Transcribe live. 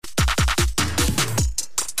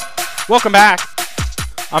Welcome back.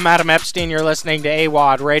 I'm Adam Epstein. You're listening to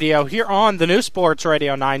AWadd Radio here on the new Sports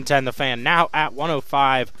Radio 910 The Fan, now at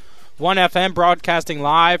 105.1 FM, broadcasting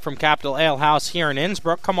live from Capital Ale House here in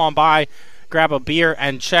Innsbruck. Come on by, grab a beer,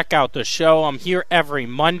 and check out the show. I'm here every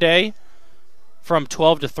Monday from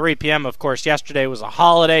 12 to 3 p.m. Of course, yesterday was a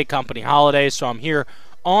holiday, company holiday, so I'm here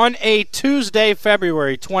on a Tuesday,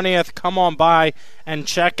 February 20th. Come on by and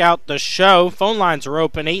check out the show. Phone lines are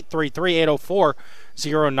open,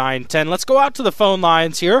 833-804-0910. Let's go out to the phone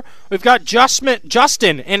lines here. We've got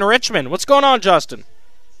Justin in Richmond. What's going on, Justin?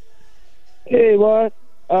 Hey, what?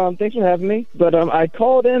 Thanks for having me. But I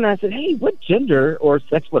called in and I said, hey, what gender or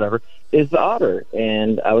sex, whatever, is the otter?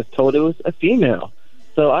 And I was told it was a female.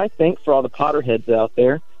 So I think for all the Potterheads out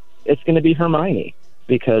there, it's going to be Hermione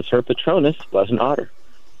because her Patronus was an otter.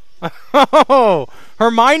 Oh,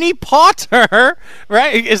 Hermione Potter,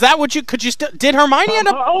 right? Is that what did Hermione end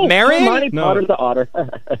up marrying? Hermione Potter the otter.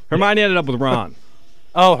 Hermione ended up with Ron.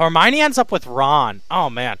 Oh, Hermione ends up with Ron.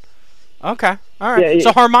 Oh, man. Okay, all right. Yeah,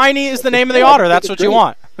 so Hermione is the name of the otter. That's what you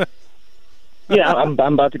want. Yeah, I'm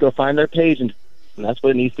about to go find their page, and that's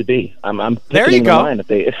what it needs to be. I'm there you go. If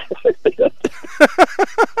they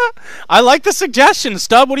I like the suggestion.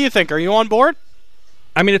 Stub, what do you think? Are you on board?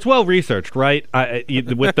 I mean, it's well researched, right?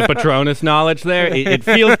 With the Patronus knowledge there, it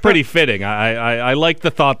feels pretty fitting. I like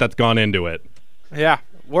the thought that's gone into it. Yeah,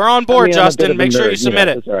 we're on board, Justin. Make sure you submit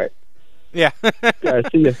it. That's all right. Yeah. Yeah,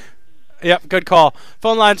 see you. Yep, good call.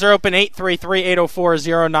 Phone lines are open,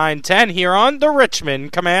 833-804-0910 here on the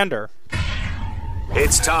Richmond Commander.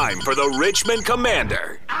 It's time for the Richmond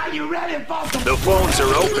Commander. Are you ready, folks? The phones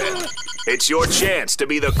are open. It's your chance to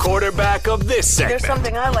be the quarterback of this segment. There's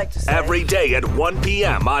something I like to say. Every day at 1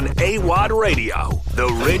 p.m. on AWadd Radio, the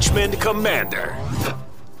Richmond Commander.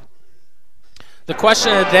 The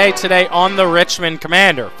question of the day today on the Richmond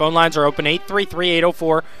Commander. Phone lines are open,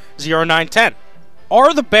 833-804-0910.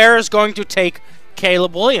 Are the Bears going to take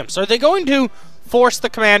Caleb Williams? Are they going to force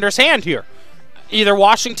the Commander's hand here? Either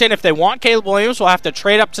Washington, if they want Caleb Williams, will have to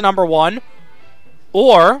trade up to number 1,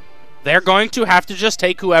 or they're going to have to just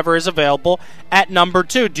take whoever is available at number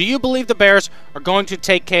 2. Do you believe the Bears are going to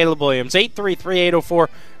take Caleb Williams?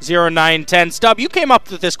 833-804-0910. Stub, you came up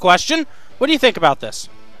with this question. What do you think about this?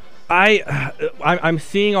 I'm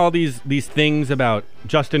seeing all these things about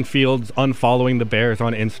Justin Fields unfollowing the Bears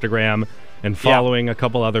on Instagram and following a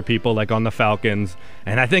couple other people like on the Falcons.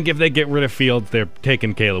 And I think if they get rid of Fields, they're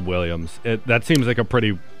taking Caleb Williams. That seems like a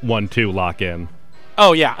pretty 1-2 lock-in.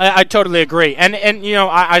 Oh, yeah, I totally agree. And you know,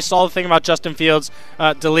 I saw the thing about Justin Fields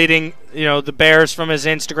deleting, the Bears from his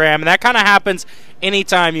Instagram. And that kind of happens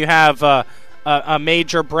anytime you have a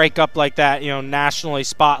major breakup like that, nationally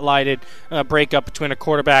spotlighted breakup between a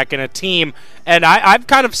quarterback and a team. And I've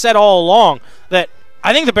kind of said all along that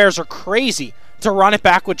I think the Bears are crazy to run it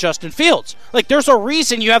back with Justin Fields. Like, there's a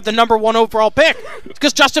reason you have the number 1 overall pick. It's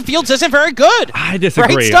because Justin Fields isn't very good. I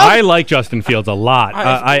disagree. Right, I like Justin Fields a lot.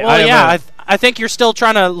 I think you're still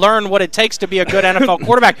trying to learn what it takes to be a good NFL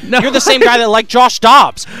quarterback. No. You're the same guy that liked Josh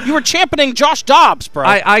Dobbs. You were championing Josh Dobbs, bro.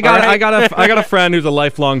 I got a friend who's a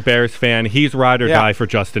lifelong Bears fan. He's ride or die for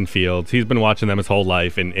Justin Fields. He's been watching them his whole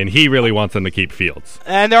life, and he really wants them to keep Fields.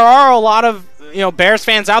 And there are a lot of Bears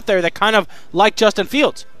fans out there that kind of like Justin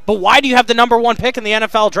Fields. But why do you have the number 1 pick in the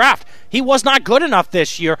NFL draft? He was not good enough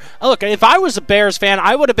this year. Look, if I was a Bears fan,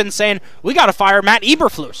 I would have been saying, we got to fire Matt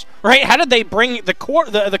Eberflus, right? How did they bring the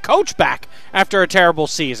coach back after a terrible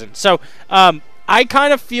season? So I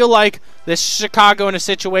kind of feel like this Chicago in a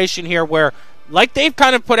situation here where, like they've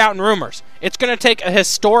kind of put out in rumors, it's going to take a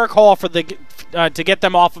historic haul for to get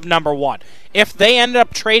them off of number 1. If they end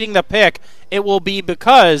up trading the pick, it will be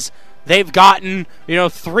because they've gotten,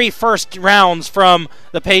 3 first rounds from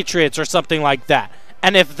the Patriots or something like that.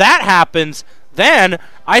 And if that happens, then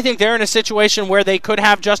I think they're in a situation where they could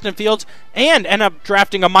have Justin Fields and end up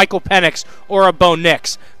drafting a Michael Penix or a Bo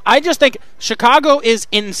Nix. I just think Chicago is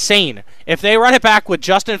insane if they run it back with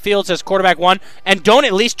Justin Fields as quarterback 1 and don't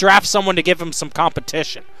at least draft someone to give him some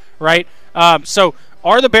competition, right? So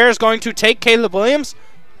are the Bears going to take Caleb Williams?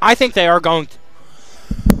 I think they are going to.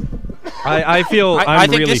 I'm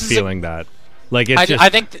really feeling that. Like I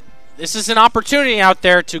think this is an opportunity out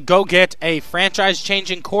there to go get a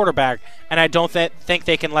franchise-changing quarterback, and I don't think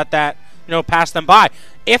they can let that pass them by.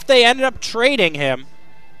 If they ended up trading him,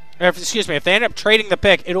 if they end up trading the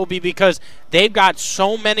pick, it'll be because they've got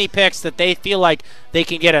so many picks that they feel like they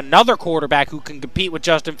can get another quarterback who can compete with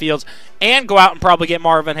Justin Fields and go out and probably get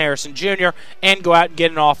Marvin Harrison Jr. and go out and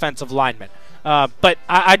get an offensive lineman. But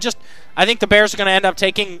I think the Bears are going to end up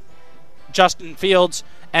taking Justin Fields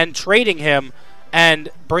and trading him and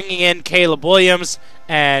bringing in Caleb Williams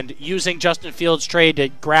and using Justin Fields' trade to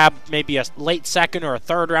grab maybe a late second or a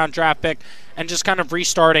third-round draft pick and just kind of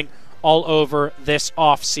restarting all over this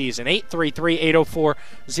offseason.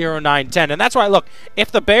 833-804-0910. And that's why, look,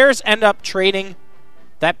 if the Bears end up trading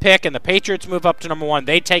that pick and the Patriots move up to number 1,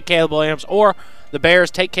 they take Caleb Williams, or the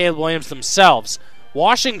Bears take Caleb Williams themselves,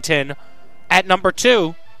 Washington at number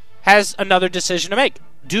 2 has another decision to make.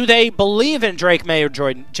 Do they believe in Drake May or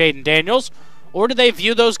Jaden Daniels, or do they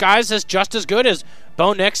view those guys as just as good as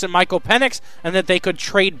Bo Nix and Michael Penix, and that they could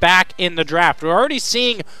trade back in the draft? We're already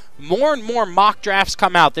seeing more and more mock drafts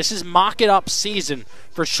come out. This is mock-it-up season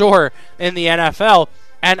for sure in the NFL,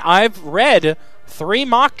 and I've read 3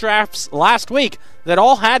 mock drafts last week that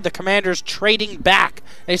all had the Commanders trading back.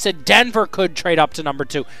 They said Denver could trade up to number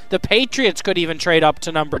 2. The Patriots could even trade up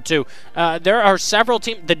to number 2. There are several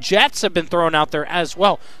teams. The Jets have been thrown out there as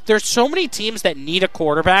well. There's so many teams that need a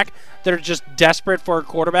quarterback that are just desperate for a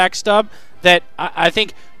quarterback stub that I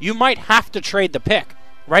think you might have to trade the pick,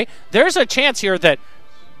 right? There's a chance here that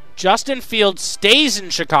Justin Fields stays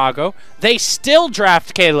in Chicago. They still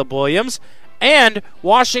draft Caleb Williams, and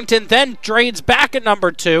Washington then trades back at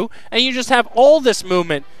number 2, and you just have all this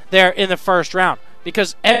movement there in the first round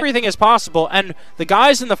because everything is possible. And the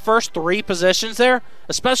guys in the first 3 positions there,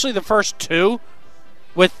 especially the first 2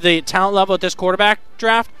 with the talent level at this quarterback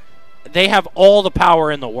draft, they have all the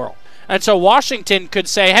power in the world. And so Washington could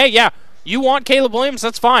say, hey, yeah, you want Caleb Williams?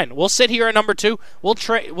 That's fine. We'll sit here at number 2. We'll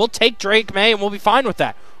take Drake May, and we'll be fine with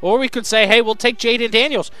that. Or we could say, hey, we'll take Jaden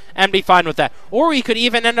Daniels and be fine with that. Or we could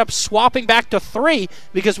even end up swapping back to 3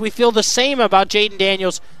 because we feel the same about Jaden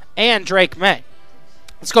Daniels and Drake May.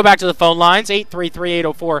 Let's go back to the phone lines,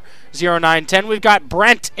 833-804-0910. We've got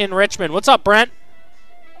Brent in Richmond. What's up, Brent?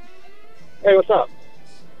 Hey, what's up?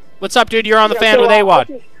 What's up, dude? You're on the fan with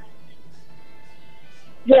AWadd.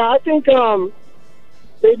 I think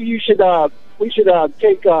maybe we should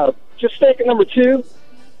take just stake at number 2,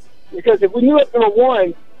 because if we knew at number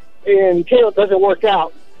 1 and Caleb doesn't work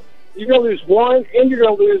out, you're going to lose 1 and you're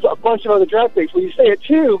going to lose a bunch of other draft picks. When you stay at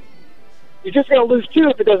 2, you're just going to lose 2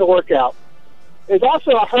 if it doesn't work out. There's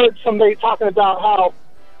also, I heard somebody talking about how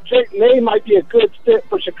Drake May might be a good fit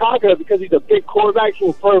for Chicago because he's a big quarterback. He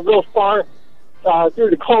can throw real far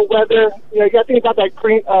through the cold weather. You got to think about that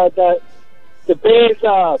the Bears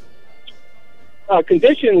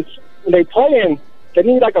conditions when they play in. They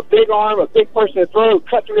need like a big arm, a big person to throw,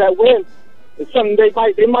 cut through that wind. It's something they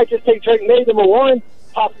might just take Drake May number 1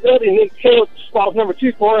 possibility, and then Caleb falls number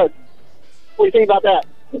 2 for us. What do you think about that?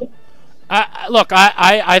 Look,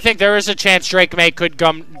 I think there is a chance Drake May could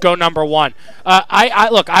go number 1.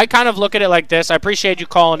 I kind of look at it like this. I appreciate you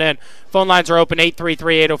calling in. Phone lines are open,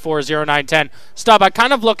 833-804-0910. Stub, I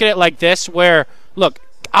kind of look at it like this, where, look,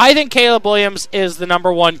 I think Caleb Williams is the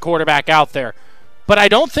number 1 quarterback out there. But I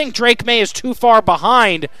don't think Drake May is too far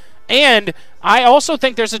behind. And I also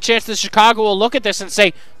think there's a chance that Chicago will look at this and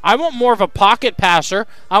say, I want more of a pocket passer.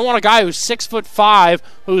 I want a guy who's 6'5",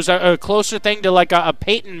 who's a closer thing to like a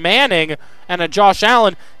Peyton Manning and a Josh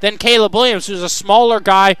Allen than Caleb Williams, who's a smaller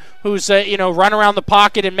guy who's run around the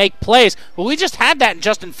pocket and make plays. Well, we just had that in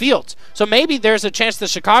Justin Fields. So maybe there's a chance that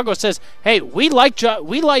Chicago says, hey, we like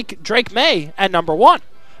Drake May at number 1.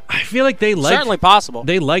 I feel like they like certainly possible.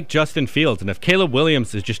 They like Justin Fields, and if Caleb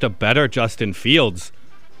Williams is just a better Justin Fields,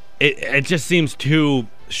 it just seems too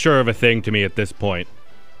sure of a thing to me at this point.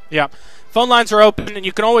 Yeah. Phone lines are open, and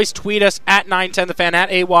you can always tweet us at 910thefan, at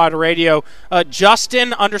AWadd Radio.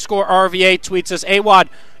 Justin_RVA tweets us, AWadd,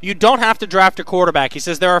 you don't have to draft a quarterback. He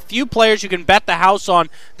says there are a few players you can bet the house on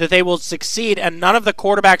that they will succeed, and none of the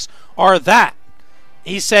quarterbacks are that.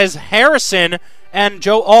 He says Harrison and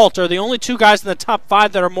Joe Alt are the only 2 guys in the top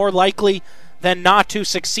 5 that are more likely than not to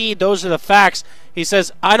succeed. Those are the facts. He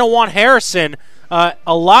says, I don't want Harrison. A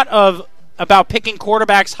lot about picking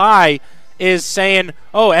quarterbacks high is saying,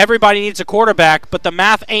 oh, everybody needs a quarterback, but the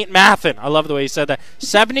math ain't mathin'. I love the way he said that.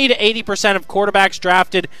 70 to 80% of quarterbacks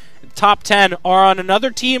drafted top 10 are on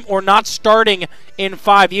another team or not starting in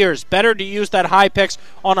 5 years. Better to use that high picks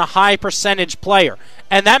on a high percentage player.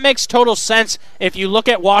 And that makes total sense if you look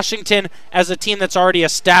at Washington as a team that's already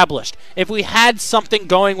established. If we had something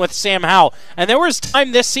going with Sam Howell, and there was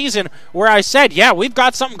time this season where I said, yeah, we've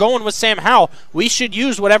got something going with Sam Howell. We should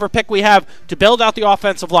use whatever pick we have to build out the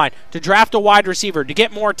offensive line, to draft a wide receiver, to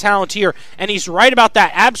get more talent here. And he's right about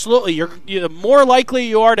that. Absolutely. You're the more likely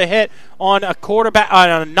you are to hit on a quarterback, on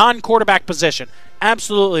a non-quarterback position.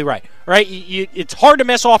 Absolutely right. Right? It's hard to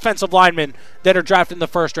miss offensive linemen that are drafted in the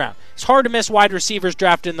first round. It's hard to miss wide receivers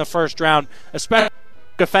drafted in the first round, especially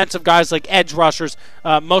defensive guys like edge rushers.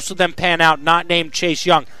 Most of them pan out, not named Chase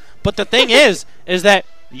Young. But the thing is that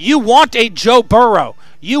You want a Joe Burrow.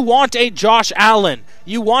 You want a Josh Allen.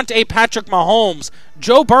 You want a Patrick Mahomes.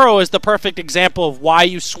 Joe Burrow is the perfect example of why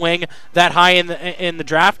you swing that high in the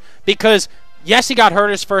draft, because, yes, he got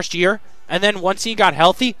hurt his first year, and then once he got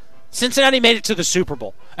healthy, Cincinnati made it to the Super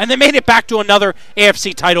Bowl, and they made it back to another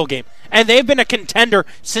AFC title game. And they've been a contender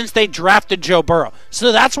since they drafted Joe Burrow.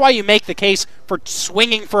 So that's why you make the case for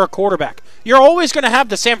swinging for a quarterback. You're always going to have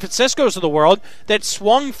the San Franciscos of the world that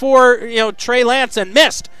swung for, Trey Lance and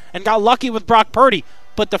missed and got lucky with Brock Purdy.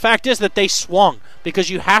 But the fact is that they swung, because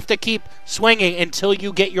you have to keep swinging until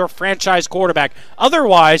you get your franchise quarterback.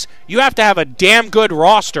 Otherwise, you have to have a damn good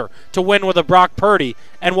roster to win with a Brock Purdy,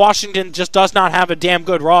 and Washington just does not have a damn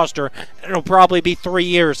good roster. It'll probably be 3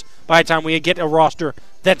 years by the time we get a roster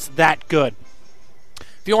that's that good.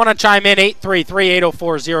 If you want to chime in,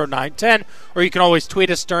 833-804-0910, or you can always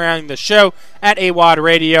tweet us during the show at AWadd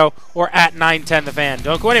Radio or at 910TheFan.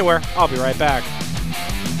 Don't go anywhere. I'll be right back.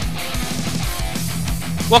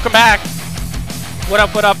 Welcome back. What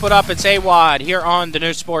up, what up, what up? It's AWadd here on the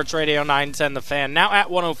new Sports Radio 910 The Fan, now at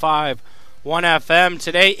 105.1 FM.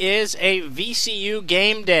 Today is a VCU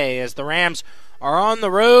game day as the Rams are on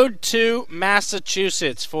the road to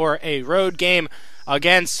Massachusetts for a road game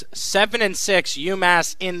against 7-6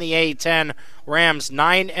 UMass in the A10. Rams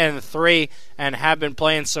 9-3 and have been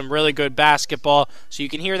playing some really good basketball. So you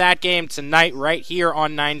can hear that game tonight right here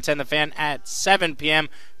on 910 The Fan at 7 p.m.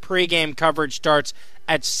 Pre-game coverage starts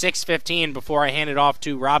at 6:15 before I hand it off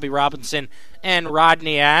to Robbie Robinson and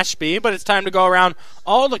Rodney Ashby. But it's time to go around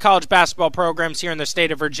all the college basketball programs here in the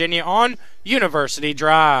state of Virginia on University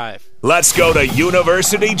Drive. Let's go to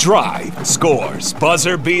University Drive. Scores,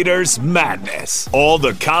 buzzer beaters, madness. All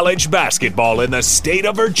the college basketball in the state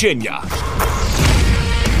of Virginia.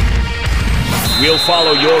 We'll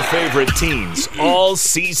follow your favorite teams all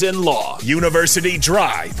season long. University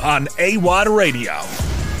Drive on AWadd Radio.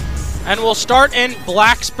 And we'll start in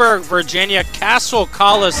Blacksburg, Virginia. Castle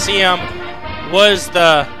Coliseum was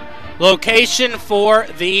the location for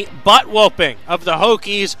the butt-whooping of the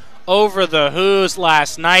Hokies over the Hoos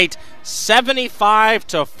last night.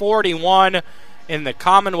 75-41 in the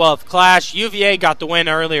Commonwealth Clash. UVA got the win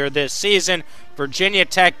earlier this season. Virginia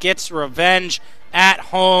Tech gets revenge at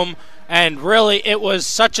home. And really, it was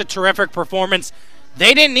such a terrific performance.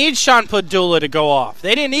 They didn't need Sean Padula to go off.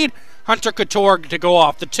 They didn't need Hunter Couture to go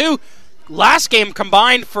off. The two last game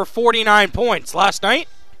combined for 49 points. Last night,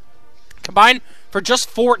 combined for just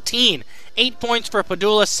 14. 8 points for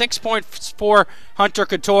Padula, 6 points for Hunter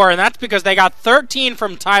Couture, and that's because they got 13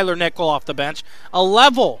 from Tyler Nickel off the bench,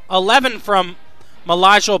 11 from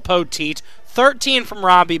Malajo Poteet, 13 from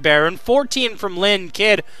Robbie Barron, 14 from Lynn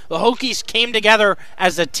Kidd. The Hokies came together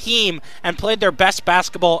as a team and played their best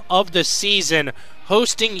basketball of the season,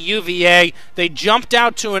 hosting UVA. They jumped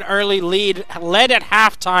out to an early lead, led at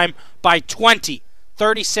halftime by 20,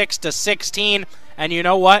 36-16. And you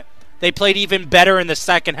know what? They played even better in the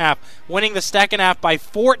second half, winning the second half by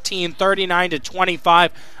 14, 39-25.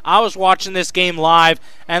 I was watching this game live,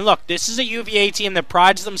 and look, this is a UVA team that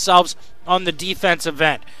prides themselves on the defensive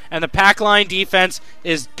end, and the pack line defense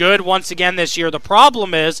is good once again this year. The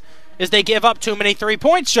problem is they give up too many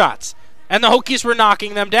three-point shots, and the Hokies were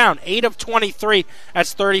knocking them down. 8 of 23,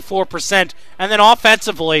 that's 34%. And then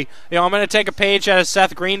offensively, I'm going to take a page out of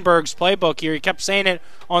Seth Greenberg's playbook here. He kept saying it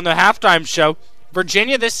on the halftime show.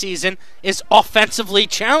 Virginia this season is offensively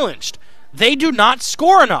challenged. They do not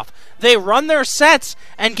score enough. They run their sets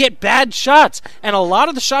and get bad shots. And a lot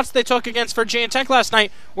of the shots they took against Virginia Tech last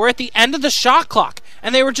night were at the end of the shot clock.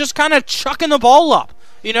 And they were just kind of chucking the ball up.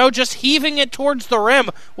 Just heaving it towards the rim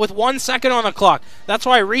with 1 second on the clock. That's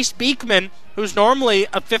why Reese Beekman, who's normally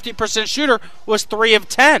a 50% shooter, was 3 of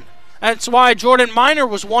 10. That's why Jordan Minor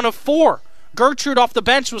was 1 of 4. Gertrude off the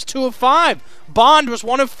bench was 2 of 5. Bond was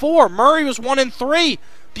 1 of 4. Murray was 1 of 3.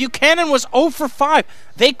 Buchanan was 0 for 5.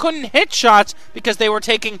 They couldn't hit shots because they were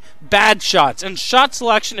taking bad shots. And shot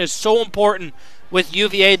selection is so important with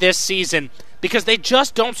UVA this season because they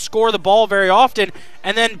just don't score the ball very often.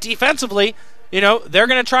 And then defensively, they're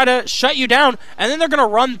going to try to shut you down, and then they're going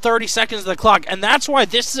to run 30 seconds of the clock. And that's why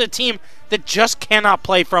this is a team that just cannot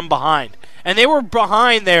play from behind. And they were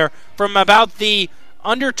behind there from about the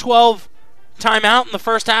under 12 timeout in the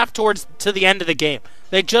first half to the end of the game.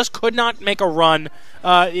 They just could not make a run.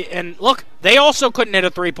 And look, they also couldn't hit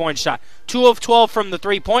a three-point shot. 2 of 12 from the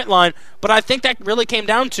three-point line. But I think that really came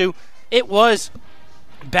down to it was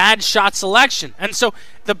bad shot selection. And so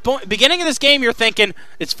the beginning of this game, you're thinking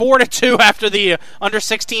it's 4-2 after the under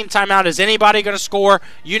 16 timeout. Is anybody going to score?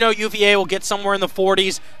 UVA will get somewhere in the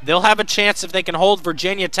 40s. They'll have a chance if they can hold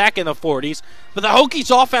Virginia Tech in the 40s. But the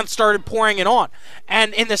Hokies offense started pouring it on.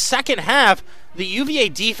 And in the second half, the UVA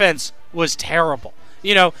defense was terrible.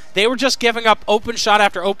 They were just giving up open shot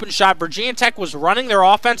after open shot. Virginia Tech was running their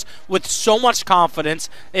offense with so much confidence.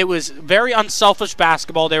 It was very unselfish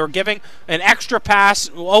basketball. They were giving an extra pass,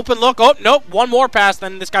 open look. Oh, nope, one more pass,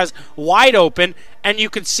 then this guy's wide open. And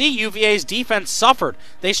you could see UVA's defense suffered.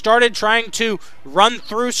 They started trying to run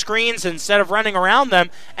through screens instead of running around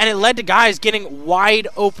them, and it led to guys getting wide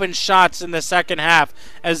open shots in the second half.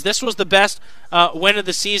 As this was the best win of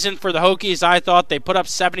the season for the Hokies, I thought. They put up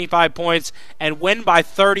 75 points and win by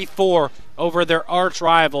 34 over their arch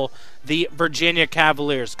rival, the Virginia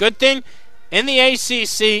Cavaliers. Good thing in the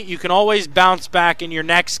ACC, you can always bounce back in your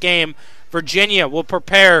next game. Virginia will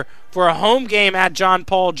prepare for a home game at John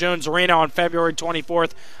Paul Jones Arena on February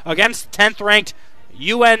 24th against 10th-ranked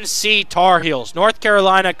UNC Tar Heels. North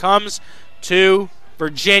Carolina comes to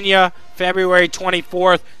Virginia February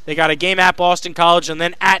 24th. They got a game at Boston College and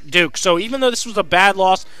then at Duke. So even though this was a bad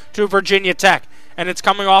loss to Virginia Tech, and it's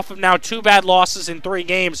coming off of now 2 bad losses in 3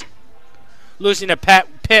 games, losing to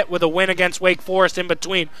Pitt with a win against Wake Forest in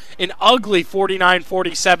between, an ugly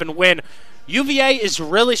 49-47 win. UVA is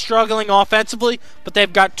really struggling offensively, but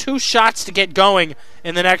they've got 2 shots to get going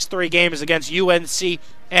in the next 3 games against UNC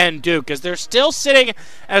and Duke, as they're still sitting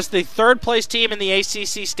as the 3rd-place team in the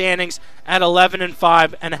ACC standings at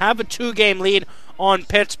 11-5 and have a 2-game lead on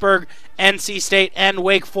Pittsburgh, NC State, and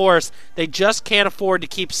Wake Forest. They just can't afford to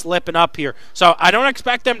keep slipping up here. So I don't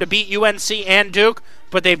expect them to beat UNC and Duke,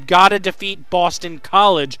 but they've got to defeat Boston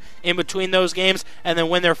College in between those games and then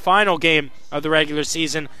win their final game of the regular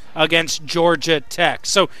season against Georgia Tech.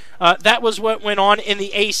 So that was what went on in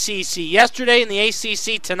the ACC yesterday. In the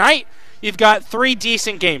ACC tonight, you've got 3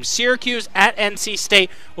 decent games. Syracuse at NC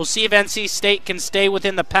State. We'll see if NC State can stay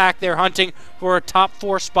within the pack. They're hunting for a top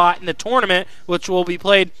 4 spot in the tournament, which will be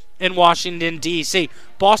played in Washington, D.C.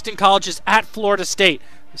 Boston College is at Florida State.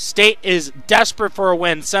 State is desperate for a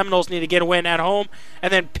win. Seminoles need to get a win at home.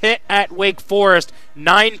 And then Pitt at Wake Forest,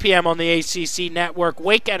 9 p.m. on the ACC network.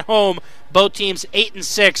 Wake at home, both teams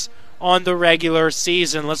 8-6 on the regular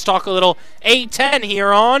season. Let's talk a little A10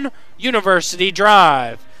 here on University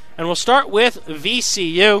Drive. And we'll start with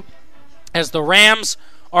VCU, as the Rams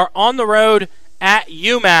are on the road at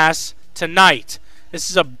UMass tonight. This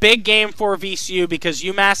is a big game for VCU because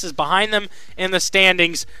UMass is behind them in the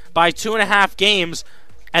standings by 2.5 games,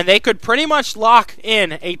 and they could pretty much lock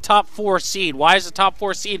in a top 4 seed. Why is the top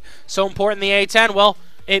 4 seed so important in the A10? Well,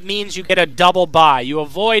 it means you get a double bye. You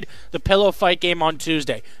avoid the pillow fight game on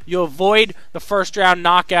Tuesday. You avoid the first-round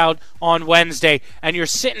knockout on Wednesday. And you're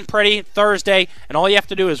sitting pretty Thursday, and all you have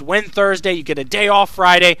to do is win Thursday. You get a day off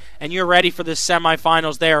Friday, and you're ready for the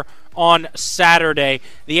semifinals there on Saturday.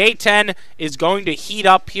 The A10 is going to heat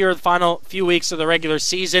up here the final few weeks of the regular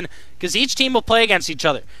season because each team will play against each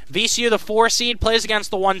other. VCU, the 4 seed, plays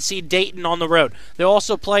against the 1 seed Dayton on the road. They'll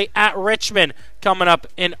also play at Richmond coming up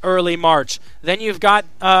in early March. Then you've got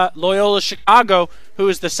Loyola Chicago, who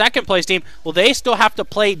is the 2nd place team. Well, they still have to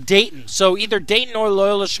play Dayton. So either Dayton or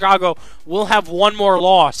Loyola Chicago will have one more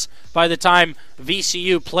loss by the time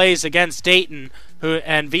VCU plays against Dayton.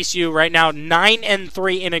 And VCU right now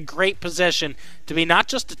 9-3 in a great position to be not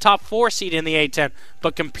just the top 4 seed in the A10,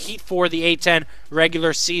 but compete for the A10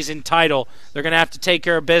 regular season title. They're going to have to take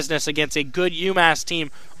care of business against a good UMass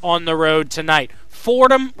team on the road tonight.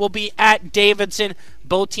 Fordham will be at Davidson.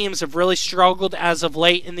 Both teams have really struggled as of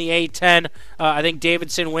late in the A10. I think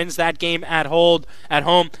Davidson wins that game at home.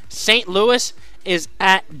 St. Louis is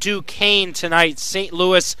at Duquesne tonight. St.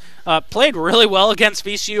 Louis played really well against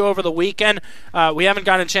VCU over the weekend. We haven't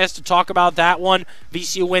gotten a chance to talk about that one.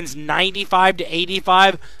 VCU wins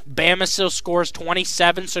 95-85. Bama still scores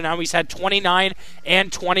 27, so now he's had 29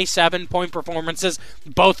 and 27 point performances,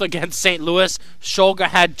 both against St. Louis. Shulga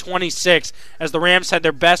had 26, as the Rams had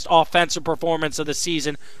their best offensive performance of the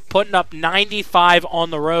season, putting up 95 on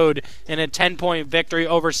the road in a 10-point victory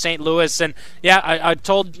over St. Louis. And yeah, I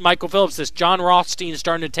told Michael Phillips this. John Rothstein is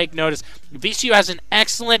starting to take notice. VCU has an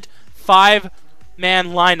excellent 5-man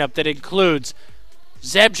lineup that includes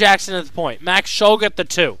Zeb Jackson at the point, Max Shulga at the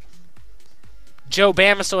 2, Joe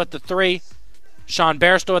Bamiso at the 3, Sean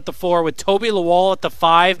Bairstow at the 4, with Toby Lawal at the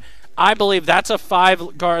 5. I believe that's a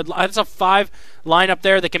 5 guard. That's a 5 lineup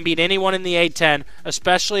there that can beat anyone in the A10,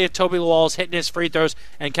 especially if Toby Lawal is hitting his free throws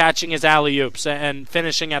and catching his alley-oops and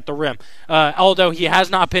finishing at the rim. Although he has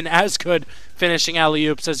not been as good finishing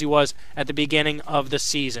alley-oops as he was at the beginning of the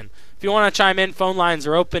season. If you want to chime in, phone lines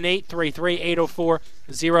are open,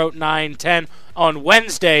 833-804-0910. On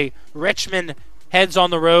Wednesday, Richmond heads on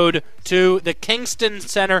the road to the Kingston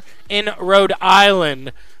Center in Rhode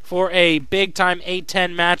Island for a big-time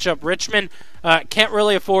A10 matchup. Richmond can't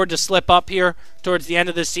really afford to slip up here towards the end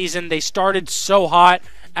of the season. They started so hot.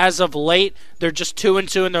 As of late, they're just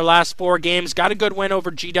 2-2 in their last 4 games. Got a good win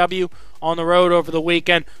over GW on the road over the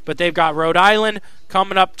weekend, but they've got Rhode Island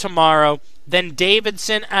coming up tomorrow, then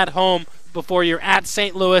Davidson at home before you're at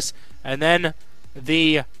St. Louis, and then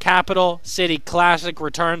the Capital City Classic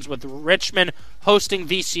returns with Richmond hosting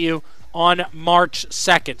VCU on March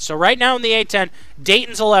 2nd. So right now in the A10,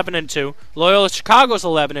 Dayton's 11-2, Loyola Chicago's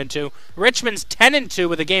 11-2, Richmond's 10-2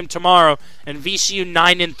 with a game tomorrow, and VCU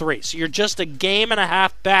 9-3. So you're just a game and a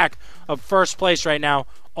half back of first place right now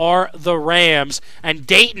are the Rams, and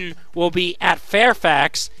Dayton will be at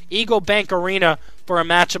Fairfax, Eagle Bank Arena, for a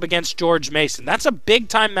matchup against George Mason. That's a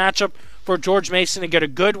big-time matchup for George Mason to get a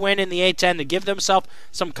good win in the A10 to give themselves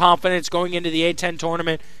some confidence going into the A10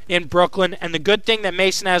 tournament in Brooklyn. And the good thing that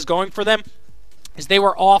Mason has going for them is they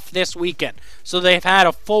were off this weekend. So they've had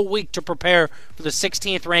a full week to prepare for the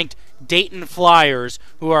 16th ranked Dayton Flyers,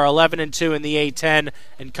 who are 11-2 in the A10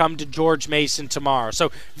 and come to George Mason tomorrow.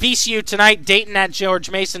 So VCU tonight, Dayton at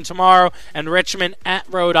George Mason tomorrow, and Richmond at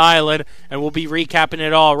Rhode Island. And we'll be recapping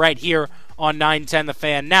it all right here on 910 The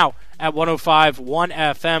Fan. Now, at 105.1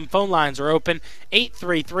 FM. Phone lines are open,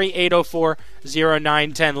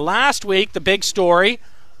 833-804-0910. Last week, the big story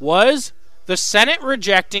was the Senate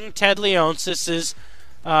rejecting Ted Leonsis'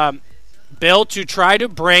 bill to try to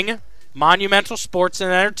bring monumental sports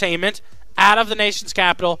and entertainment out of the nation's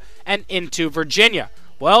capital and into Virginia.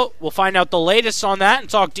 Well, we'll find out the latest on that and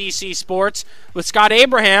talk DC sports with Scott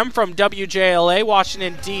Abraham from WJLA,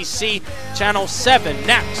 Washington, D.C., Channel 7,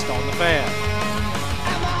 next on The Fan.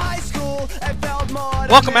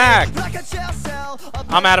 Welcome back.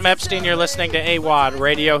 I'm Adam Epstein. You're listening to AWadd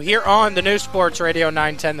Radio here on the new Sports Radio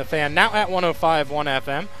 910 The Fan, now at 105.1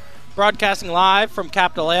 FM. Broadcasting live from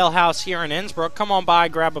Capital Ale House here in Innsbruck. Come on by,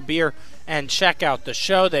 grab a beer, and check out the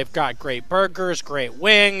show. They've got great burgers, great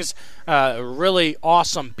wings, really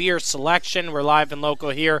awesome beer selection. We're live and local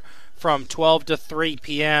here from 12 to 3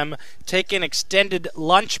 p.m. Take an extended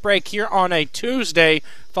lunch break here on a Tuesday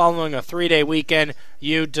following a 3-day weekend.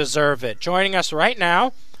 You deserve it. Joining us right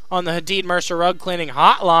now on the Hadid Mercer Rug Cleaning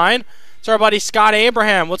Hotline, it's our buddy Scott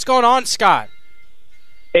Abraham. What's going on, Scott?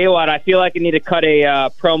 AWadd, I feel like I need to cut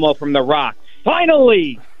a promo from The Rock.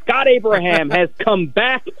 Finally, Scott Abraham has come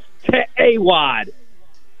back to AWadd.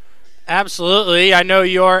 Absolutely. I know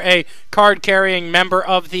you're a card-carrying member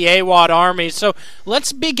of the AWadd Army. So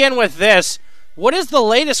let's begin with this. What is the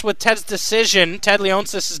latest with Ted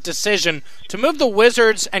Leonsis' decision, to move the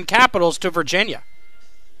Wizards and Capitals to Virginia?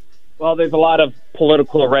 Well, there's a lot of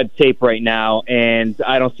political red tape right now, and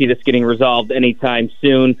I don't see this getting resolved anytime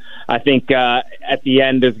soon. I think at the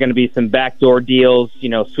end there's going to be some backdoor deals,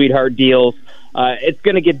 sweetheart deals. It's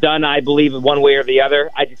going to get done, I believe, one way or the other.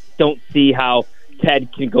 I just don't see how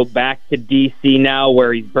Ted can go back to D.C. now,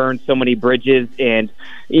 where he's burned so many bridges. And,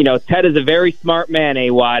 Ted is a very smart man,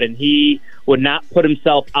 AWadd, and he would not put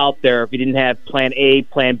himself out there if he didn't have plan A,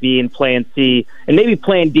 plan B, and plan C, and maybe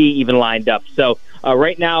plan D even lined up. So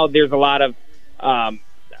right now there's a lot of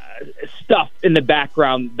stuff in the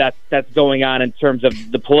background that's going on in terms of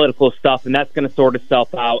the political stuff, and that's going to sort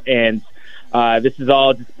itself out. And this is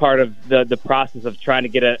all just part of the process of trying to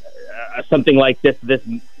get a something like this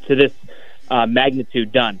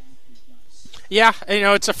magnitude done. Yeah,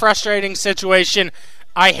 it's a frustrating situation.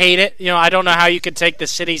 I hate it. I don't know how you could take the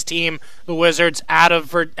city's team, the Wizards, out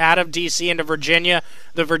of D.C. into Virginia.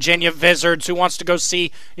 The Virginia Wizards, who wants to go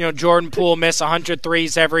see Jordan Poole miss 100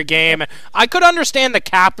 threes every game. I could understand the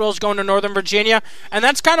Capitals going to Northern Virginia, and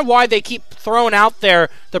that's kind of why they keep throwing out there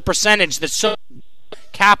the percentage that so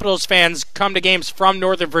Capitals fans come to games from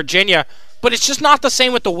Northern Virginia. But it's just not the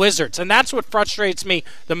same with the Wizards, and that's what frustrates me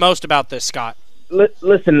the most about this, Scott.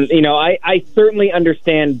 Listen, I certainly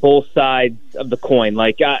understand both sides of the coin.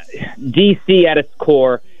 Like, D.C. at its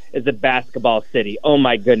core is a basketball city. Oh,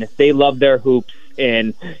 my goodness. They love their hoops.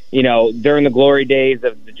 And, during the glory days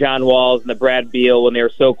of the John Walls and the Brad Beal, when they were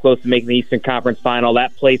so close to making the Eastern Conference Final,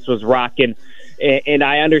 that place was rocking. And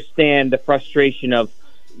I understand the frustration of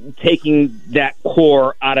taking that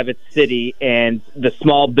core out of its city and the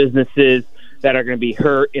small businesses that are going to be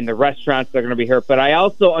hurt and the restaurants that are going to be hurt. But I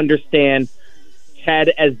also understand Ted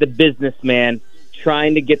as the businessman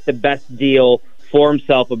trying to get the best deal for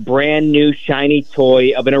himself, a brand new shiny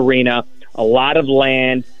toy of an arena, a lot of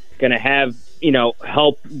land, going to have,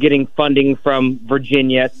 help getting funding from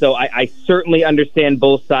Virginia. So I certainly understand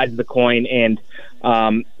both sides of the coin, and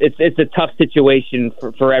it's a tough situation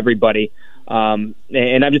for everybody. And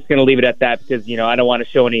I'm just going to leave it at that because, I don't want to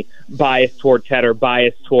show any bias toward Ted or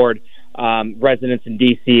bias toward residents in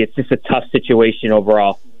D.C. It's just a tough situation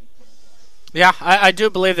overall. Yeah, I do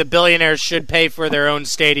believe that billionaires should pay for their own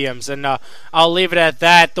stadiums, and I'll leave it at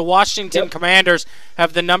that. The Washington Commanders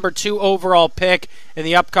have the number 2 overall pick in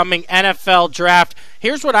the upcoming NFL draft.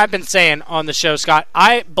 Here's what I've been saying on the show, Scott.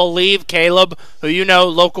 I believe Caleb, who you know,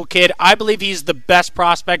 local kid, I believe he's the best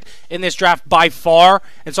prospect in this draft by far,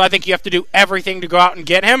 and so I think you have to do everything to go out and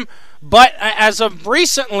get him. But as of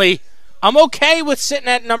recently, I'm okay with sitting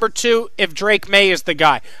at number 2 if Drake May is the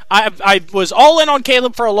guy. I was all in on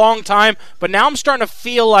Caleb for a long time, but now I'm starting to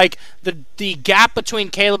feel like the gap between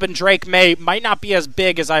Caleb and Drake May might not be as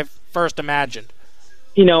big as I first imagined.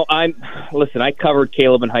 I covered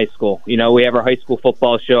Caleb in high school. We have our high school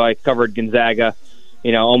football show. I covered Gonzaga,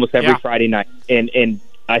 almost every Friday night. And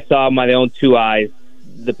I saw with my own 2 eyes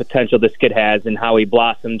the potential this kid has and how he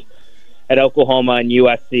blossomed at Oklahoma and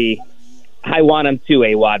USC. I want him to,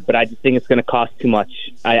 AWadd, but I just think it's going to cost too much.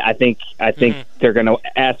 I think they're going to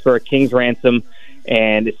ask for a king's ransom,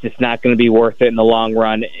 and it's just not going to be worth it in the long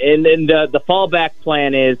run. And then the fallback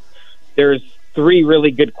plan is there's 3 really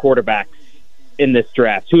good quarterbacks in this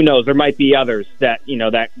draft. Who knows? There might be others that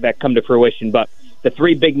that come to fruition, but the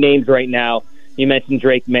 3 big names right now, you mentioned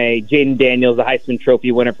Drake May, Jaden Daniels, the Heisman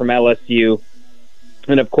Trophy winner from LSU,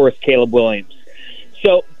 and of course Caleb Williams.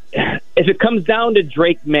 So if it comes down to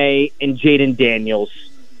Drake May and Jaden Daniels,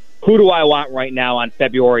 who do I want right now on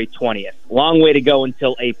February 20th? Long way to go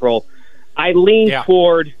until April. I lean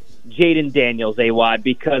toward Jaden Daniels, AWadd,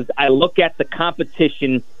 because I look at the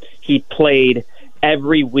competition he played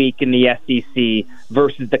every week in the SEC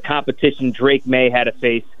versus the competition Drake May had to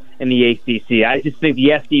face in the ACC. I just think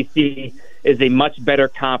the SEC is a much better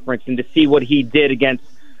conference, and to see what he did against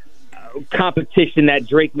competition that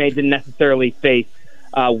Drake May didn't necessarily face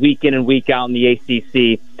week in and week out in the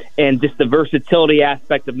ACC, and just the versatility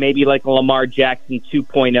aspect of maybe like a Lamar Jackson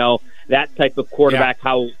 2.0, that type of quarterback,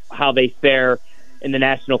 how they fare in the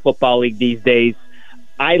National Football League these days.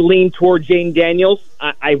 I lean toward Jaden Daniels.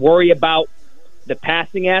 I worry about the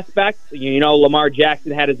passing aspect. Lamar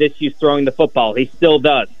Jackson had his issues throwing the football. He still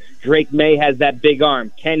does. Drake May has that big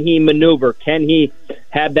arm. Can he maneuver? Can he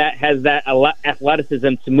has that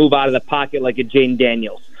athleticism to move out of the pocket like a Jaden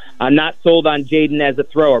Daniels? I'm not sold on Jaden as a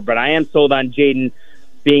thrower, but I am sold on Jaden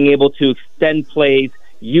being able to extend plays,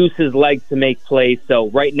 use his legs to make plays.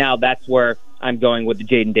 So right now, that's where I'm going with the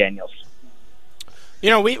Jaden Daniels.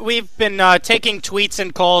 We've been taking tweets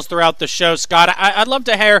and calls throughout the show, Scott. I'd love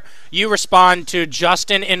to hear you respond to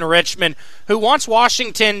Justin in Richmond, who wants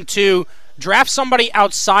Washington to draft somebody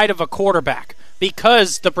outside of a quarterback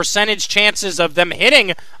because the percentage chances of them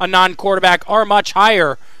hitting a non-quarterback are much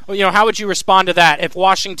higher. How would you respond to that if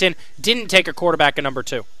Washington didn't take a quarterback at number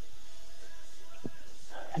 2?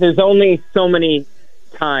 There's only so many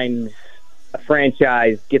times a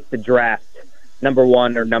franchise gets to draft number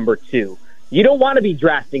 1 or number 2. You don't want to be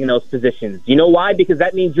drafting in those positions. You know why? Because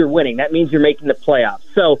that means you're winning. That means you're making the playoffs.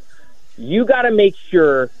 So you got to make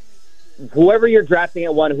sure whoever you're drafting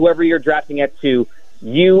at 1, whoever you're drafting at 2,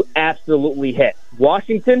 you absolutely hit.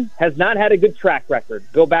 Washington has not had a good track record.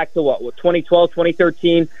 Go back to 2012,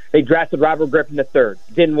 2013, they drafted Robert Griffin III.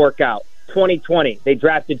 Didn't work out. 2020, they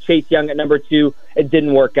drafted Chase Young at number 2. It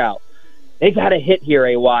didn't work out. They got a hit here,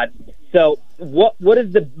 AWadd. So what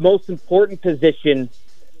is the most important position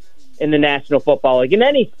in the National Football League, in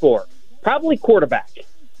any sport? Probably quarterback.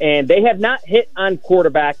 And they have not hit on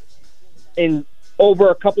quarterback in over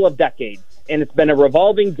a couple of decades. And it's been a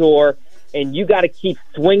revolving door, and you got to keep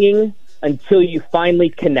swinging until you finally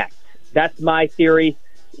connect. That's my theory.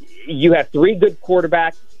 You have 3 good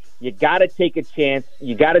quarterbacks. You got to take a chance.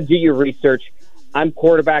 You got to do your research. I'm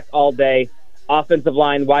quarterback all day. Offensive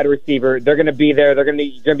line, wide receiver, they're going to be there. You're going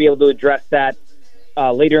to be able to address that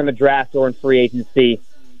later in the draft or in free agency.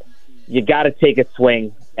 You got to take a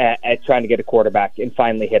swing at trying to get a quarterback and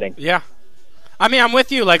finally hitting. Yeah. I mean, I'm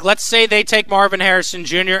with you. Like, let's say they take Marvin Harrison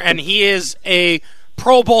Jr., and he is a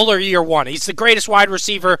Pro Bowler year 1. He's the greatest wide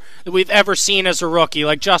receiver that we've ever seen as a rookie,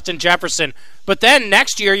 like Justin Jefferson. But then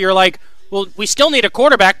next year, you're like, well, we still need a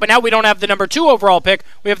quarterback, but now we don't have the number 2 overall pick.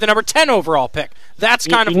 We have the number 10 overall pick. That's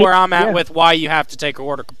kind of where I'm at with why you have to take a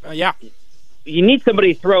order. You need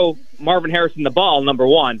somebody to throw Marvin Harrison the ball, number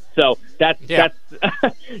 1. So that's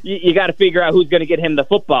you got to figure out who's going to get him the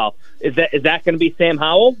football. Is that going to be Sam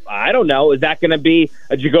Howell? I don't know. Is that going to be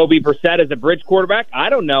a Jacoby Brissett as a bridge quarterback? I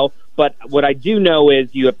don't know. But what I do know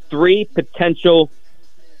is you have 3 potential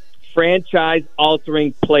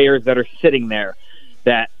franchise-altering players that are sitting there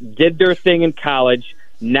that did their thing in college.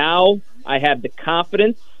 Now I have the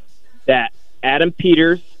confidence that Adam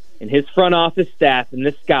Peters and his front office staff and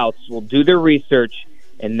the scouts will do their research,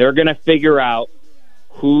 and they're going to figure out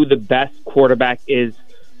who the best quarterback is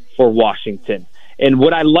for Washington. And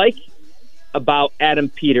what I like about Adam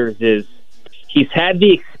Peters is he's had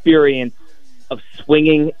the experience of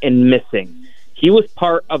swinging and missing. He was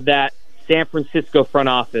part of that San Francisco front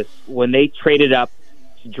office when they traded up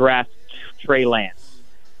to draft Trey Lance.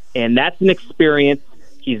 And that's an experience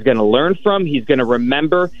he's going to learn from, he's going to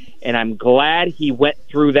remember, and I'm glad he went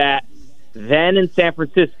through that then in San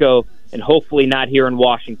Francisco and hopefully not here in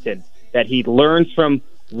Washington, that he learns from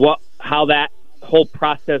how that whole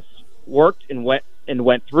process worked and went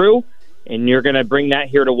through, and you're going to bring that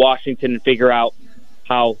here to Washington and figure out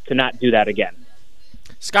how to not do that again.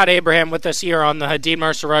 Scott Abraham with us here on the Hadid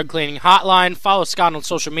Mercer Rug Cleaning Hotline. Follow Scott on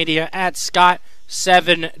social media at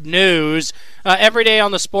Scott7News. Every day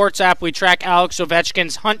on the sports app, we track Alex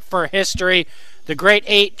Ovechkin's hunt for history. The Great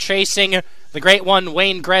Eight chasing the Great One,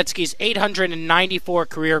 Wayne Gretzky's 894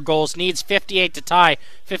 career goals. Needs 58 to tie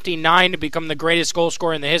 59 to become the greatest goal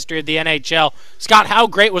scorer in the history of the NHL. Scott, how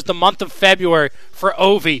great was the month of February for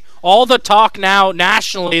Ovi? All the talk now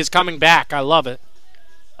nationally is coming back. I love it.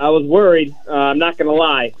 I was worried. I'm not going to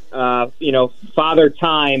lie. Father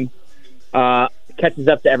Time catches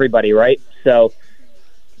up to everybody, right? So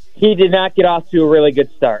he did not get off to a really good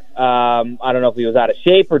start. I don't know if he was out of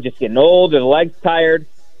shape or just getting old or the legs tired,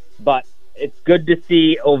 but it's good to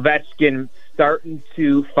see Ovechkin starting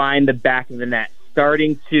to find the back of the net,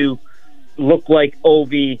 starting to look like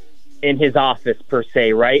Ovi in his office, per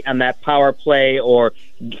se, right? On that power play or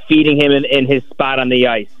feeding him in his spot on the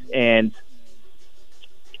ice. And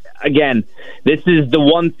again, this is the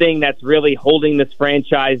one thing that's really holding this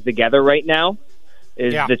franchise together right now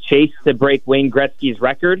is the chase to break Wayne Gretzky's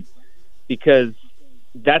record, because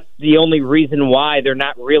that's the only reason why they're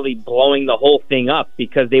not really blowing the whole thing up,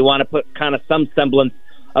 because they want to put kind of some semblance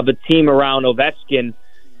of a team around Ovechkin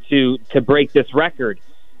to break this record.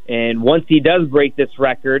 And once he does break this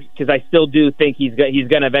record, because I still do think he's going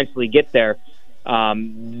to eventually get there,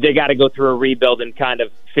 they got to go through a rebuild and kind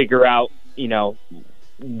of figure out,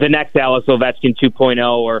 the next Alex Ovechkin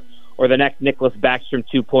 2.0 or the next Nicholas Backstrom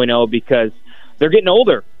 2.0, because they're getting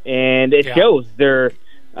older, and it shows. They're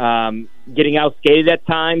getting outskated at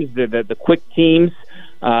times. The quick teams.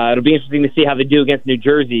 It'll be interesting to see how they do against New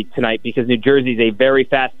Jersey tonight, because New Jersey is a very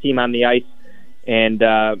fast team on the ice, and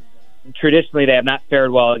traditionally they have not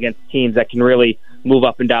fared well against teams that can really move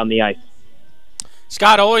up and down the ice.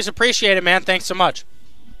 Scott, always appreciate it, man. Thanks so much.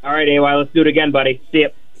 All right, AY, let's do it again, buddy. See ya.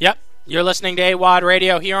 Yep. You're listening to AWadd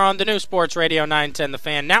Radio here on the new Sports Radio 910 The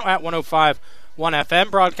Fan, now at 105.1 FM,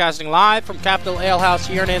 broadcasting live from Capital Ale House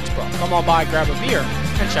here in Innsbruck. Come on by, grab a beer,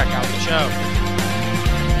 and check out the show.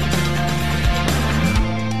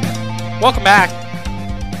 Welcome back.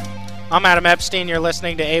 I'm Adam Epstein. You're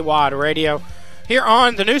listening to AWadd Radio here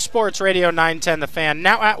on the new Sports Radio 910 The Fan,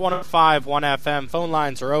 now at 105.1 FM. Phone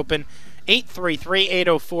lines are open.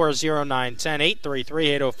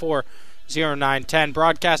 833-804-0910, 833-804-0910.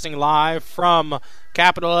 Broadcasting live from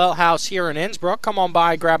Capital Ale House here in Innsbruck. Come on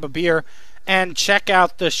by, grab a beer, and check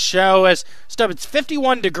out the show. It's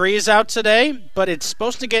 51 degrees out today, but it's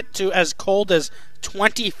supposed to get to as cold as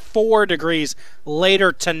 24 degrees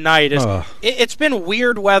later tonight. It's been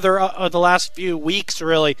weird weather the last few weeks,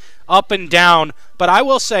 really, up and down. But I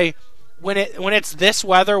will say, when it's this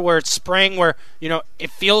weather where it's spring, where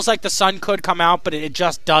it feels like the sun could come out, but it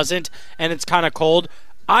just doesn't, and it's kind of cold,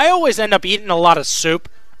 I always end up eating a lot of soup.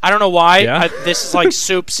 I don't know why. Yeah? This is like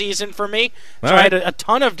soup season for me. So All I had right. a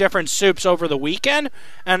ton of different soups over the weekend,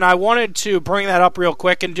 and I wanted to bring that up real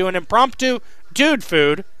quick and do an impromptu dude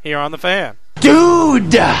food here on The Fan.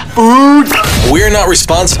 Dude! Food! We're not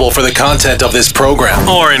responsible for the content of this program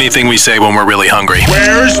or anything we say when we're really hungry.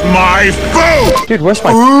 Where's my food? Dude, where's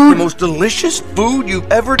my food? The most delicious food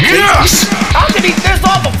you've ever tasted. Yes! I can eat this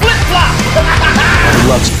off a flip-flop! Who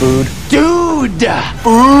loves food? Dude!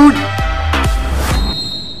 Food!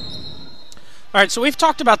 All right, so we've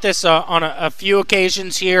talked about this on a few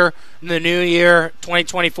occasions here in the new year,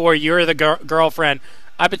 2024, You're the Girlfriend.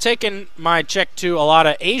 I've been taking my chick to a lot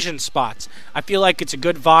of Asian spots. I feel like it's a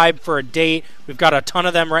good vibe for a date. We've got a ton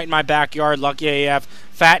of them right in my backyard, Lucky AF,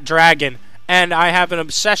 Fat Dragon. And I have an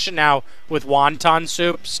obsession now with wonton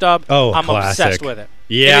soup, Stub. Oh, I'm classic. obsessed with it.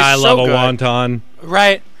 Yeah, It I is love so a good. wonton.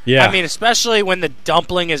 Right? Yeah. I mean, especially when the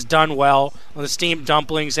dumpling is done well, when the steamed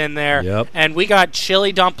dumplings in there. Yep. And we got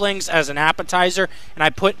chili dumplings as an appetizer, and I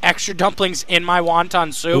put extra dumplings in my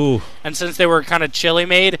wonton soup. Ooh. And since they were kind of chili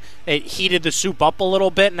made, it heated the soup up a little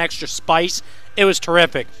bit, and extra spice. It was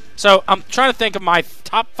terrific. So I'm trying to think of my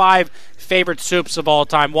top 5 favorite soups of all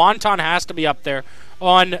time. Wonton has to be up there.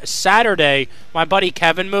 On Saturday, my buddy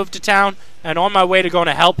Kevin moved to town, and on my way to going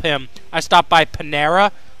to help him, I stopped by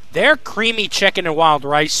Panera. Their creamy chicken and wild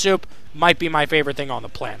rice soup, might be my favorite thing on the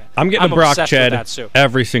planet. I'm getting a Brock obsessed Ched with that soup.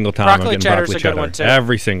 every single time. Broccoli I'm getting cheddar's broccoli a good cheddar one, too.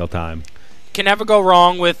 every single time. Can never go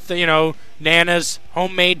wrong with, Nana's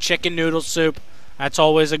homemade chicken noodle soup. That's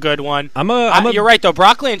always a good one. You're right, though.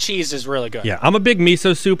 Broccoli and cheese is really good. Yeah, I'm a big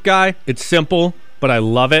miso soup guy. It's simple, but I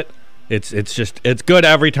love it. It's good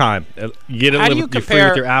every time. You get it you free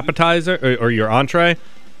with your appetizer or your entree.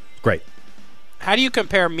 Great. How do you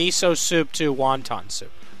compare miso soup to wonton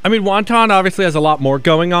soup? I mean, wonton obviously has a lot more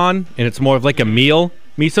going on, and it's more of like a meal.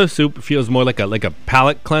 Miso soup feels more like a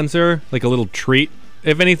palate cleanser, like a little treat,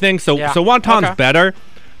 if anything. So wonton's better,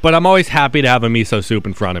 but I'm always happy to have a miso soup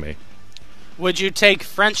in front of me. Would you take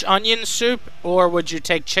French onion soup or would you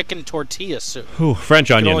take chicken tortilla soup? Ooh,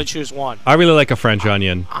 French onion. You can only choose one. I really like a French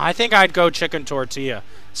onion. I think I'd go chicken tortilla,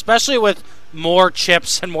 especially with more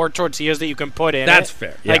chips and more tortillas that you can put in. That's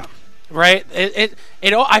fair. Yeah. Right?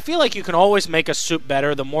 I feel like you can always make a soup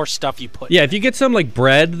better the more stuff you put in. Yeah, if you get some like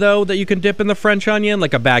bread though that you can dip in the French onion,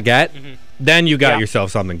 like a baguette, then you got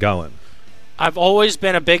yourself something going. I've always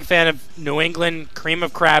been a big fan of New England cream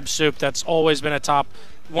of crab soup. That's always been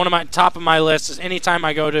one of my top of my list. Is anytime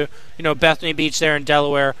I go to Bethany Beach there in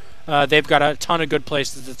Delaware, they've got a ton of good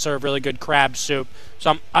places that serve really good crab soup.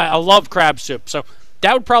 So I love crab soup. So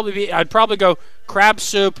that would probably be. I'd probably go crab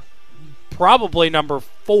soup, probably number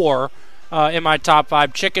 4 in my top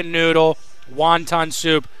 5. Chicken noodle, wonton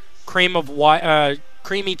soup,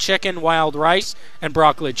 creamy chicken, wild rice, and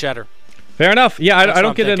broccoli cheddar. Fair enough. Yeah, I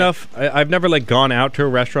don't get enough. I've never gone out to a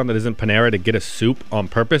restaurant that isn't Panera to get a soup on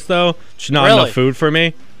purpose though. It's not enough food for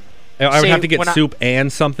me. I would have to get soup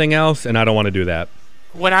and something else, and I don't want to do that.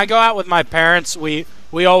 When I go out with my parents, we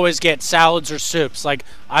always get salads or soups. Like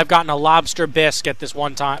I've gotten a lobster bisque at this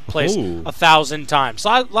one place 1,000 times.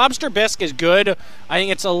 Lobster bisque is good. I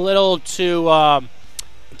think it's a little too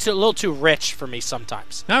rich for me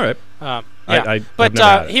sometimes. All right.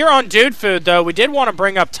 But here on Dude Food, though, we did want to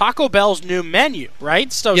bring up Taco Bell's new menu,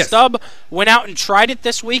 right? So yes. Stub went out and tried it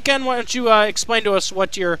this weekend. Why don't you explain to us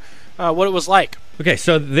what it was like? Okay,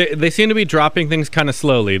 so they seem to be dropping things kind of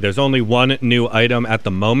slowly. There's only one new item at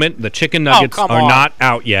the moment. The chicken nuggets are not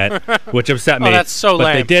out yet, which upset me. That's so lame.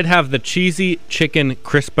 But they did have the cheesy chicken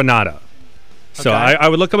crispanada. So okay. I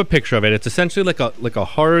would look up a picture of it. It's essentially like a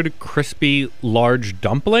hard, crispy, large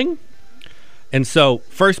dumpling. And so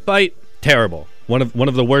first bite, terrible. One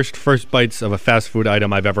of the worst first bites of a fast food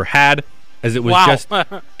item I've ever had, as it was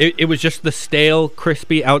it was just the stale,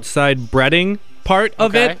 crispy outside breading part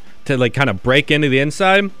of it to kind of break into the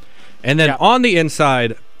inside. And then on the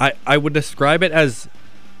inside, I would describe it as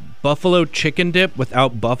buffalo chicken dip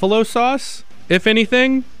without buffalo sauce, if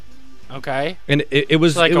anything. Okay. And it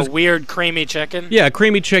was a weird creamy chicken? Yeah,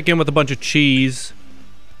 creamy chicken with a bunch of cheese.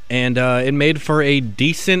 And it made for a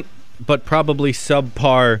decent but probably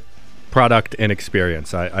subpar product and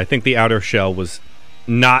experience. I think the outer shell was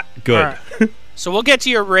not good. All right. So we'll get to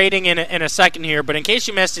your rating in a second here, but in case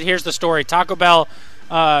you missed it, here's the story. Taco Bell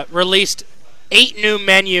released 8 new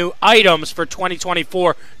menu items for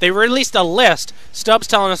 2024. They released a list. Stubbs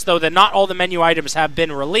telling us, though, that not all the menu items have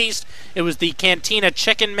been released. It was the Cantina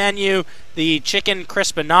chicken menu, the chicken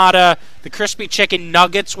crispanada, the crispy chicken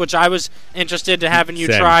nuggets, which I was interested to having you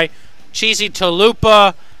try, cheesy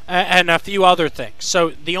chalupa, and a few other things. So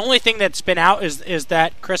the only thing that's been out is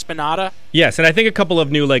that crispanada? Yes, and I think a couple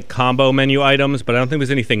of new combo menu items, but I don't think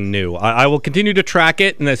there's anything new. I will continue to track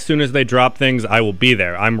it, and as soon as they drop things, I will be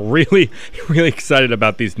there. I'm really, really excited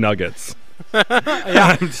about these nuggets.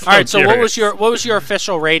 Yeah. All right, so what was your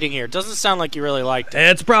official rating here? Doesn't sound like you really liked it.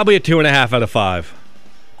 It's probably a 2.5 out of 5.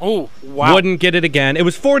 Oh, wow. Wouldn't get it again. It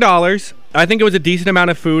was $4. I think it was a decent amount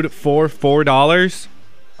of food for $4.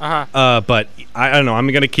 But I don't know. I'm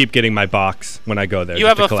going to keep getting my box when I go there. You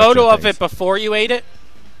have a photo of it before you ate it?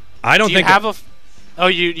 I don't think...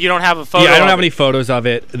 you don't have a photo? Yeah, I don't have any photos of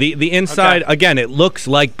it. The inside, again, it looks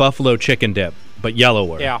like buffalo chicken dip, but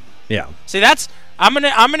yellower. Yeah. See, I'm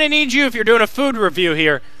gonna need you, if you're doing a food review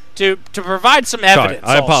here, to provide some evidence.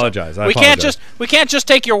 Sorry, I apologize. We can't just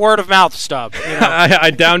take your word of mouth, Stub.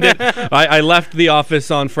 I downed it. I left the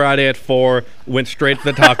office on Friday at 4, went straight to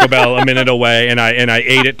the Taco Bell a minute away, and I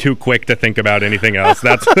ate it too quick to think about anything else.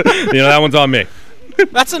 That's that one's on me.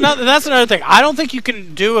 That's another thing. I don't think you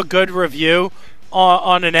can do a good review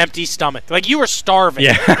on an empty stomach. Like, you were starving.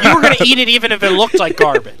 Yeah. You were gonna eat it even if it looked like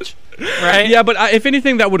garbage, right? Yeah, but if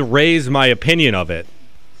anything, that would raise my opinion of it.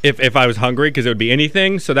 If I was hungry, because it would be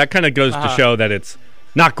anything. So that kind of goes to show that it's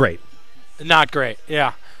not great. Not great,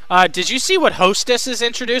 yeah. Did you see what Hostess is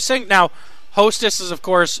introducing? Now, Hostess is, of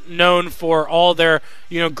course, known for all their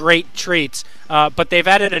great treats, but they've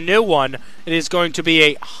added a new one. It is going to be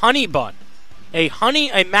a honey bun. a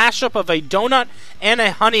mashup of a donut and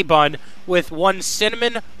a honey bun with one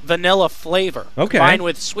cinnamon vanilla flavor. Okay. Combined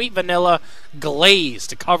with sweet vanilla glaze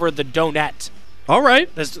to cover the donut. All right.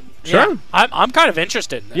 Sure. I'm kind of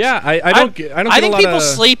interested in this. Yeah, I think people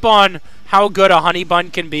sleep on how good a honey bun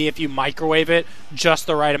can be if you microwave it just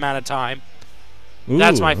the right amount of time. Ooh,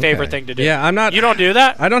 that's my favorite thing to do. Yeah, I'm not. You don't do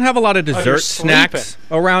that? I don't have a lot of dessert snacks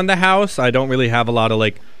around the house. I don't really have a lot of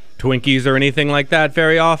like Twinkies or anything like that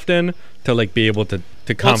very often to like be able to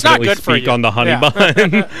confidently speak on the honey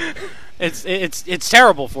bun. It's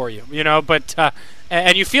terrible for you, but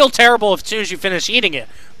and you feel terrible as soon as you finish eating it.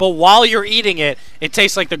 But while you're eating it, it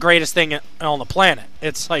tastes like the greatest thing on the planet.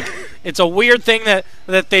 It's like it's a weird thing that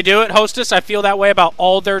they do at Hostess. I feel that way about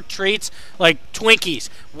all their treats, like Twinkies.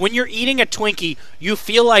 When you're eating a Twinkie, you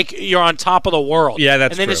feel like you're on top of the world. Yeah,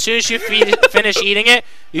 that's true. And then true. as soon as you finish eating it,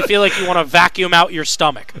 you feel like you want to vacuum out your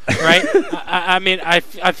stomach, right?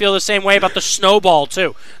 I feel the same way about the Snowball,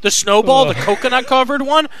 too. The Snowball, the coconut-covered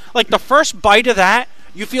one, like the first bite of that,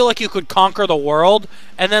 you feel like you could conquer the world,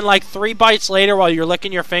 and then like 3 bites later while you're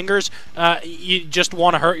licking your fingers, you just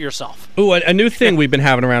want to hurt yourself. Ooh, a new thing we've been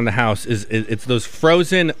having around the house is it's those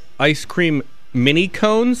frozen ice cream mini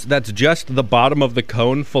cones that's just the bottom of the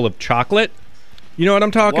cone full of chocolate. You know what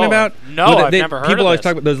I'm talking about? No, I've never heard of People always this.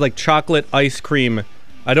 talk about those like chocolate ice cream.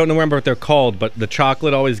 I don't remember what they're called, but the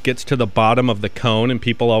chocolate always gets to the bottom of the cone, and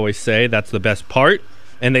people always say that's the best part,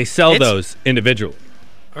 and they sell those individually.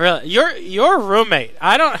 Really, your roommate.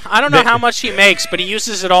 I don't know how much he makes, but he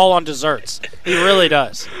uses it all on desserts. He really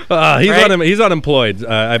does. He's unemployed.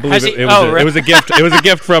 I believe it was a gift. It was a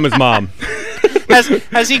gift from his mom.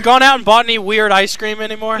 Has he gone out and bought any weird ice cream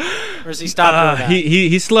anymore, or has he stopped doing that?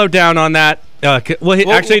 He slowed down on that. No.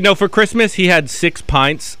 For Christmas, he had 6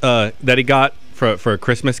 pints that he got for a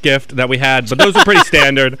Christmas gift that we had, but those were pretty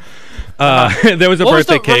standard. There was a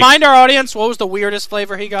birthday cake. Remind our audience, what was the weirdest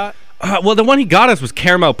flavor he got? Well, the one he got us was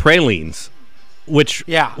caramel pralines, which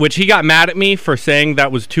he got mad at me for saying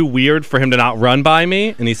that was too weird for him to not run by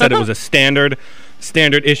me, and he said it was a standard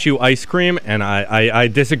issue ice cream, and I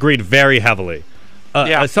disagreed very heavily.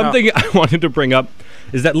 Something I wanted to bring up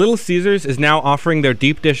is that Little Caesars is now offering their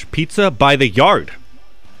deep dish pizza by the yard.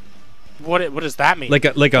 What does that mean? Like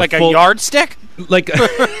a full yardstick? Like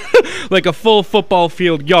a full football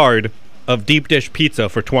field yard of deep dish pizza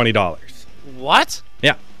for $20. What?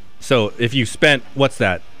 Yeah. So if you spent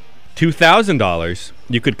 $2,000,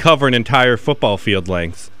 you could cover an entire football field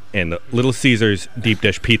length in Little Caesars deep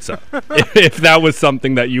dish pizza. if that was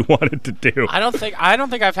something that you wanted to do. I don't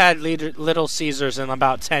think I've had Little Caesars in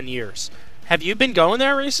about 10 years. Have you been going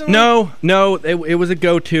there recently? No. It was a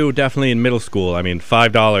go-to definitely in middle school. I mean,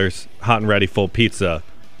 $5 hot and ready full pizza,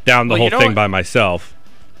 down the whole thing by myself.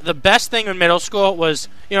 The best thing in middle school was,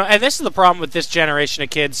 and this is the problem with this generation of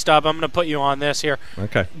kids, Stub. I'm going to put you on this here.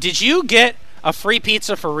 Okay. Did you get a free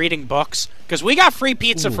pizza for reading books? Because we got free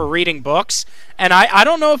pizza for reading books, and I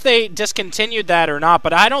don't know if they discontinued that or not,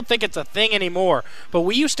 but I don't think it's a thing anymore. But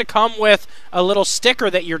we used to come with a little sticker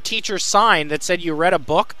that your teacher signed that said you read a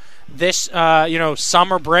book this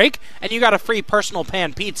summer break, and you got a free personal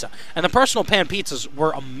pan pizza. And the personal pan pizzas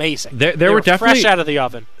were amazing. They were definitely fresh out of the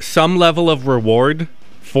oven. Some level of reward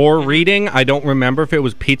for reading. I don't remember if it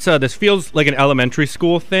was pizza. This feels like an elementary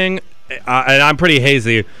school thing, and I'm pretty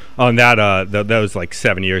hazy on that. That was like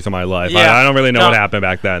 7 years of my life. Yeah. I don't really know what happened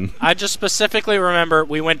back then. I just specifically remember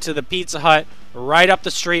we went to the Pizza Hut right up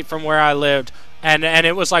the street from where I lived, and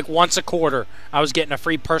it was like once a quarter I was getting a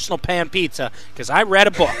free personal pan pizza because I read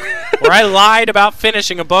a book where I lied about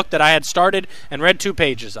finishing a book that I had started and read 2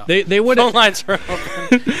 pages of. They would phone lines are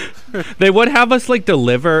open. They would have us like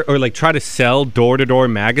deliver or like try to sell door-to-door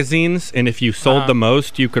magazines, and if you sold the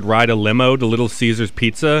most, you could ride a limo to Little Caesars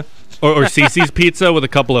Pizza or Cece's Pizza with a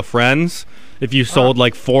couple of friends. If you sold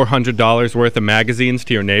like $400 worth of magazines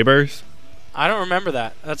to your neighbors. I don't remember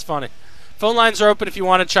that. That's funny. Phone lines are open if you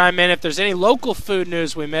want to chime in. If there's any local food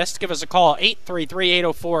news we missed, give us a call,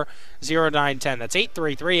 833-804-0910. That's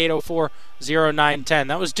 833-804-0910.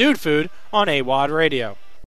 That was Dude Food on AWadd Radio.